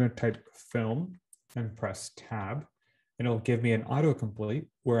again, I'm going to type film and press tab, and it'll give me an autocomplete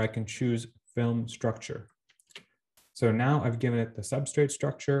where I can choose film structure. So now I've given it the substrate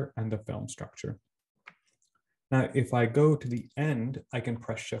structure and the film structure. Now, if I go to the end, I can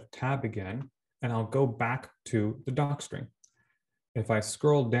press Shift Tab again, and I'll go back to the docstring. If I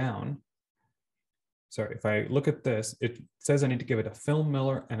scroll down, sorry, if I look at this, it says I need to give it a film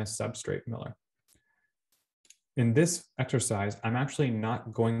miller and a substrate miller. In this exercise, I'm actually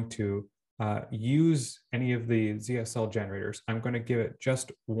not going to use any of the ZSL generators. I'm going to give it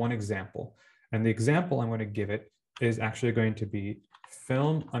just one example. And the example I'm going to give it is actually going to be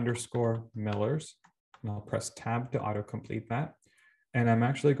film underscore millers. And I'll press tab to autocomplete that. And I'm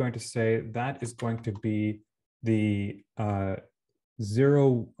actually going to say that is going to be the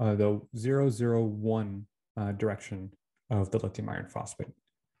the 001 direction of the lithium iron phosphate.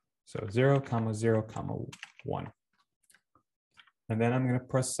 So 0, 0, 1. And then I'm going to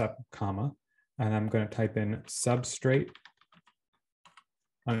press sub comma, and I'm going to type in substrate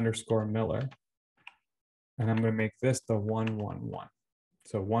underscore Miller. And I'm going to make this the 1, 1, 1.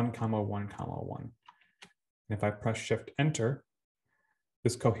 So 1, 1, 1. And if I press shift enter,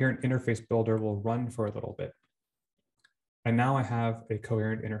 this coherent interface builder will run for a little bit. And now I have a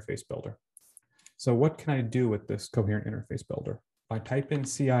coherent interface builder. So what can I do with this coherent interface builder? If I type in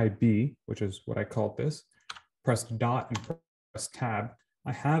CIB, which is what I called this, press dot and press tab,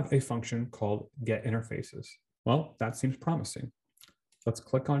 I have a function called get interfaces. Well, that seems promising. Let's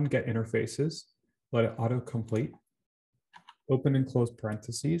click on get interfaces, let it autocomplete, open and close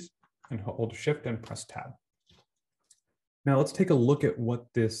parentheses, and hold shift and press tab. Now let's take a look at what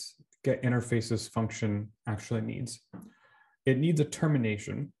this get interfaces function actually needs. It needs a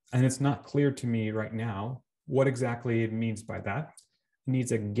termination, and it's not clear to me right now what exactly it means by that. It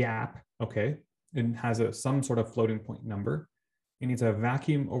needs a gap, okay? It has some sort of floating point number. It needs a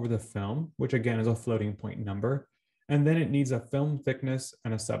vacuum over the film, which again is a floating point number. And then it needs a film thickness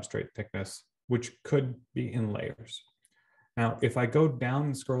and a substrate thickness, which could be in layers. Now, if I go down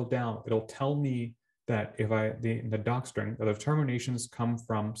and scroll down, it'll tell me that if in the doc string, that the terminations come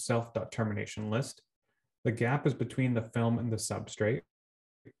from self.termination list. The gap is between the film and the substrate,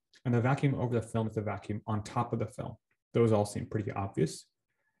 and the vacuum over the film is the vacuum on top of the film. Those all seem pretty obvious.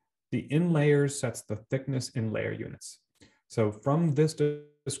 The in layers sets the thickness in layer units. So from this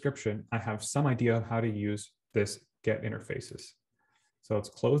description, I have some idea of how to use this get interfaces. So let's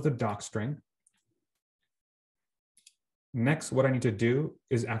close the doc string. Next, what I need to do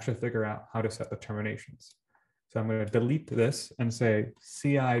is actually figure out how to set the terminations. So I'm going to delete this and say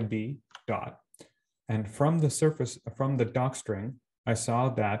CIB dot. And from the doc string, I saw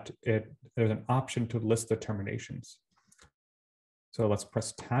that there's an option to list the terminations. So let's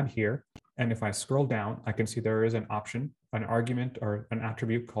press tab here. And if I scroll down, I can see there is an option, an argument or an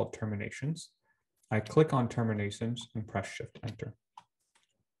attribute called terminations. I click on terminations and press shift enter.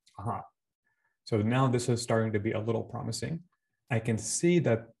 Aha. So now this is starting to be a little promising. I can see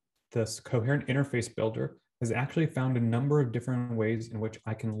that this coherent interface builder has actually found a number of different ways in which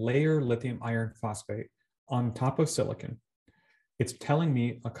I can layer lithium iron phosphate on top of silicon. It's telling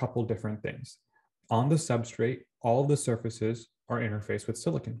me a couple different things. On the substrate, all the surfaces are interfaced with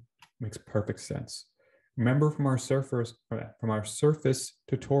silicon. Makes perfect sense. Remember from our surface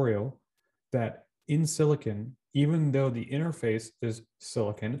tutorial that in silicon, even though the interface is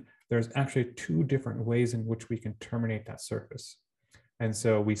silicon, there's actually two different ways in which we can terminate that surface. And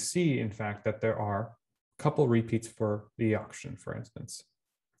so we see, in fact, that there are a couple repeats for the oxygen, for instance.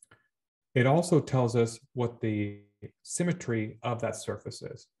 It also tells us what the symmetry of that surface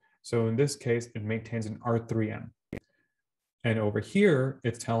is. So in this case, it maintains an R3M. And over here,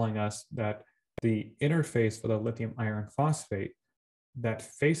 it's telling us that the interface for the lithium iron phosphate that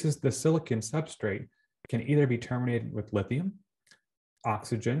faces the silicon substrate can either be terminated with lithium,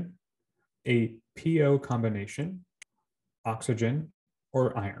 oxygen, a PO combination, oxygen,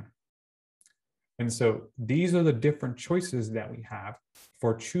 or iron. And so these are the different choices that we have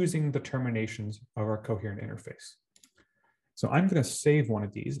for choosing the terminations of our coherent interface. So I'm going to save one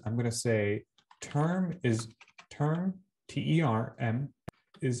of these. I'm going to say term, T-E-R-M,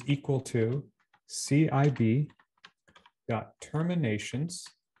 is equal to CIB dot terminations.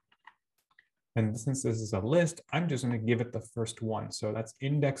 And since this is a list, I'm just going to give it the first one. So that's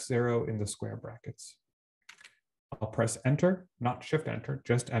index 0 in the square brackets. I'll press enter, not shift enter,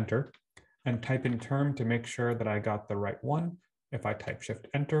 just enter, and type in term to make sure that I got the right one. If I type shift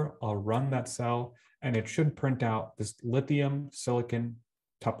enter, I'll run that cell, and it should print out this lithium silicon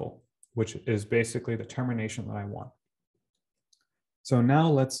tuple, which is basically the termination that I want. So now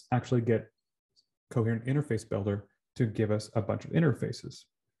let's actually get Coherent Interface Builder to give us a bunch of interfaces.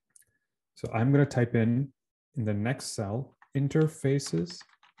 So I'm going to type in the next cell, interfaces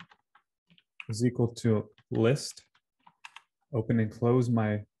is equal to list, open and close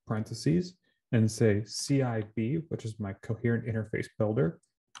my parentheses, and say CIB, which is my Coherent Interface Builder,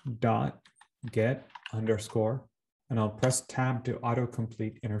 dot get underscore, and I'll press tab to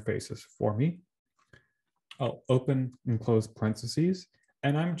autocomplete interfaces for me. I'll open and close parentheses,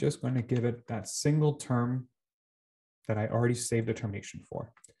 and I'm just going to give it that single term that I already saved a termination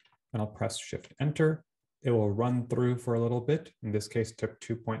for. And I'll press shift enter. It will run through for a little bit. In this case, it took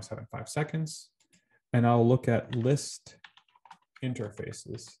 2.75 seconds. And I'll look at list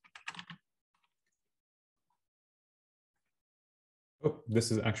interfaces. Oh,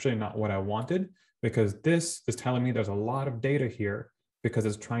 this is actually not what I wanted. because this is telling me there's a lot of data here because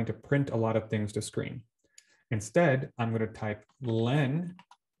it's trying to print a lot of things to screen. Instead, I'm going to type len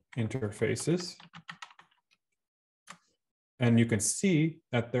interfaces. And you can see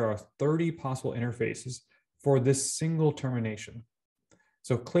that there are 30 possible interfaces for this single termination.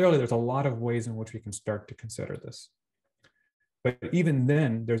 So clearly there's a lot of ways in which we can start to consider this. But even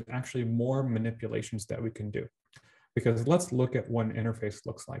then, there's actually more manipulations that we can do. Because let's look at what an interface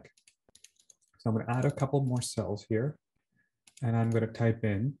looks like. So I'm going to add a couple more cells here. And I'm going to type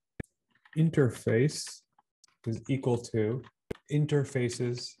in interface is equal to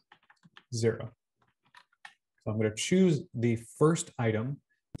interfaces 0. So I'm going to choose the first item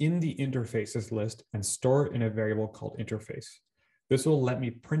in the interfaces list and store it in a variable called interface. This will let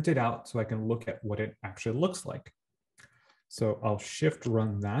me print it out so I can look at what it actually looks like. So I'll shift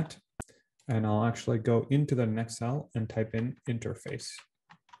run that, and I'll actually go into the next cell and type in interface.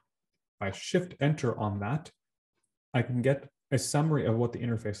 If I shift enter on that, I can get a summary of what the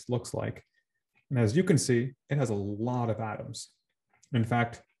interface looks like. And as you can see, it has a lot of atoms. In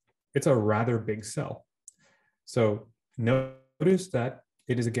fact, it's a rather big cell. So notice that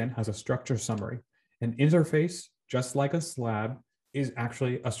it is again has a structure summary. An interface, just like a slab, is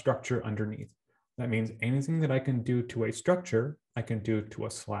actually a structure underneath. That means anything that I can do to a structure, I can do to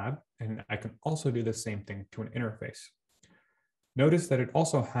a slab, and I can also do the same thing to an interface. Notice that it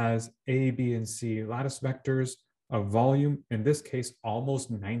also has A, B, and C lattice vectors, a volume, in this case,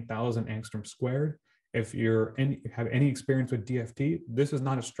 almost 9,000 angstrom squared. If you have any experience with DFT, this is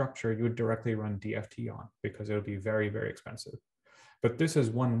not a structure you would directly run DFT on because it would be very, very expensive. But this is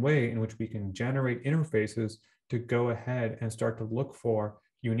one way in which we can generate interfaces to go ahead and start to look for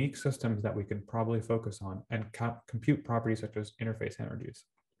unique systems that we can probably focus on and compute properties such as interface energies.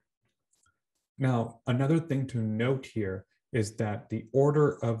 Now, another thing to note here is that the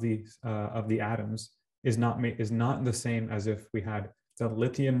order of the atoms is not the same as if we had the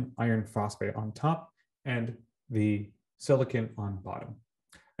lithium iron phosphate on top and the silicon on bottom.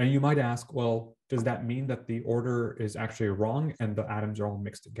 And you might ask, well, does that mean that the order is actually wrong and the atoms are all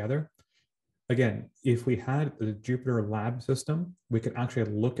mixed together? Again, if we had the Jupyter Lab system, we could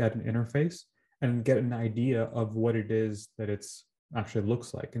actually look at an interface and get an idea of what it is that it's actually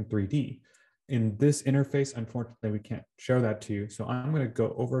looks like in 3D. In this interface, unfortunately, we can't show that to you. So I'm going to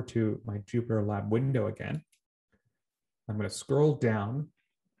go over to my Jupyter Lab window again. I'm going to scroll down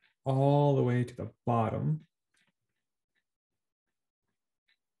all the way to the bottom.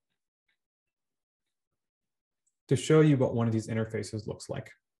 To show you what one of these interfaces looks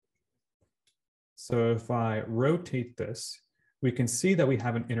like. So if I rotate this, we can see that we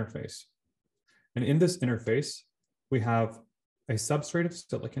have an interface. And in this interface, we have a substrate of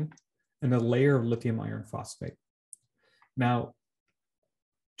silicon and a layer of lithium iron phosphate. Now,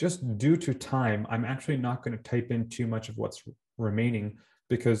 just due to time, I'm actually not going to type in too much of what's remaining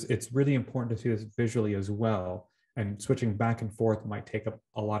because it's really important to see this visually as well. And switching back and forth might take up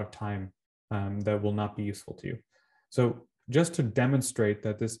a lot of time that will not be useful to you. So just to demonstrate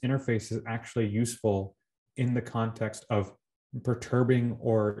that this interface is actually useful in the context of perturbing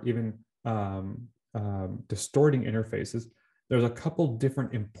or even distorting interfaces, there's a couple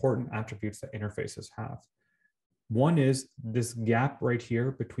different important attributes that interfaces have. One is this gap right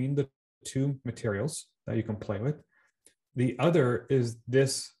here between the two materials that you can play with. The other is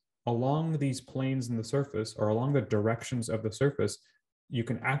this along these planes in the surface or along the directions of the surface, you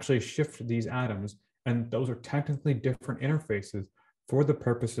can actually shift these atoms, and those are technically different interfaces for the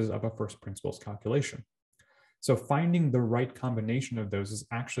purposes of a first principles calculation. So finding the right combination of those is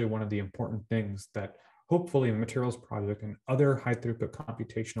actually one of the important things that hopefully a materials project and other high throughput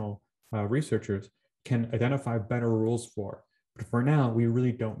computational researchers can identify better rules for. But for now, we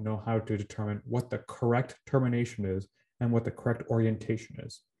really don't know how to determine what the correct termination is and what the correct orientation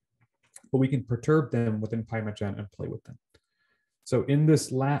is. But we can perturb them within PyMatGen and play with them. So in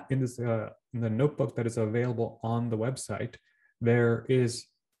the notebook that is available on the website, there is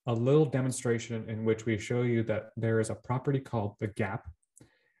a little demonstration in which we show you that there is a property called the gap.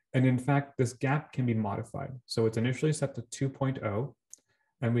 And in fact, this gap can be modified. So it's initially set to 2.0,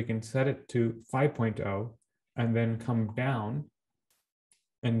 and we can set it to 5.0, and then come down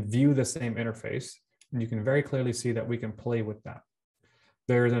and view the same interface. And you can very clearly see that we can play with that.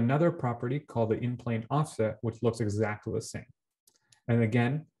 There's another property called the in-plane offset, which looks exactly the same. And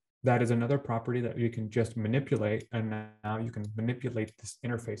again, that is another property that you can just manipulate, and now you can manipulate this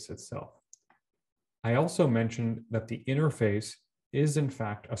interface itself. I also mentioned that the interface is in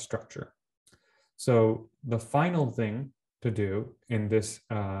fact a structure. So the final thing to do in this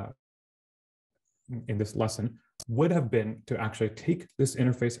lesson would have been to actually take this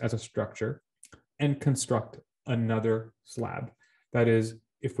interface as a structure and construct another slab. That is,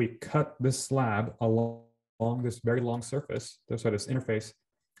 if we cut this slab along this very long surface, so this interface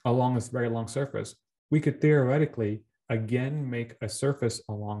along this very long surface, we could theoretically again make a surface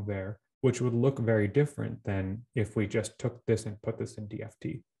along there, which would look very different than if we just took this and put this in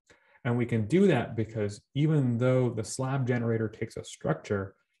DFT. And we can do that because even though the slab generator takes a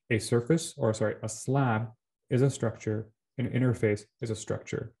structure, a slab is a structure, an interface is a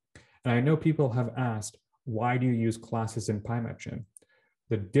structure. And I know people have asked, why do you use classes in PyMetchin?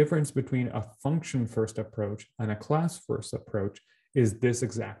 The difference between a function-first approach and a class-first approach is this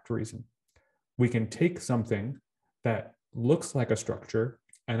exact reason. We can take something that looks like a structure,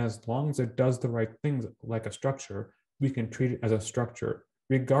 and as long as it does the right things like a structure, we can treat it as a structure,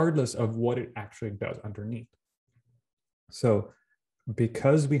 regardless of what it actually does underneath. So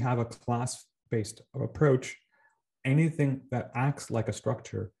because we have a class-based approach, anything that acts like a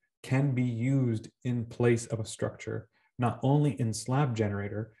structure can be used in place of a structure, not only in slab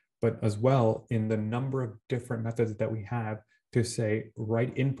generator, but as well in the number of different methods that we have to say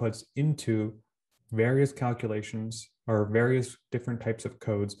write inputs into various calculations or various different types of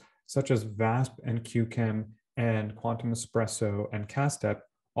codes, such as VASP and QChem and Quantum Espresso and CASTEP,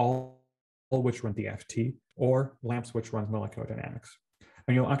 all which run DFT, or LAMPS, which runs molecular dynamics.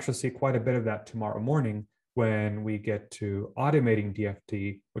 And you'll actually see quite a bit of that tomorrow morning when we get to automating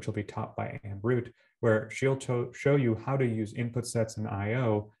DFT, which will be taught by Anne Brute, where she'll show you how to use input sets and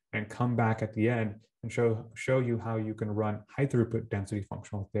IO and come back at the end and show you how you can run high throughput density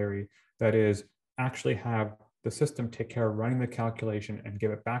functional theory. That is, actually have the system take care of running the calculation and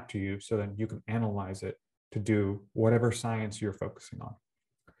give it back to you so that you can analyze it to do whatever science you're focusing on.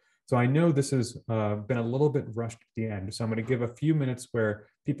 So I know this has been a little bit rushed at the end. So I'm going to give a few minutes where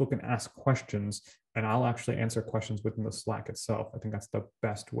people can ask questions, and I'll actually answer questions within the Slack itself. I think that's the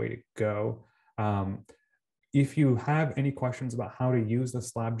best way to go. If you have any questions about how to use the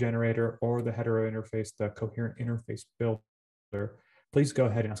slab generator or the hetero interface, the coherent interface builder, please go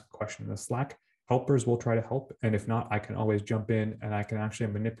ahead and ask a question in the Slack. Helpers will try to help. And if not, I can always jump in and I can actually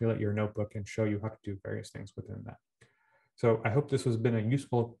manipulate your notebook and show you how to do various things within that. So I hope this has been a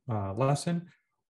useful lesson.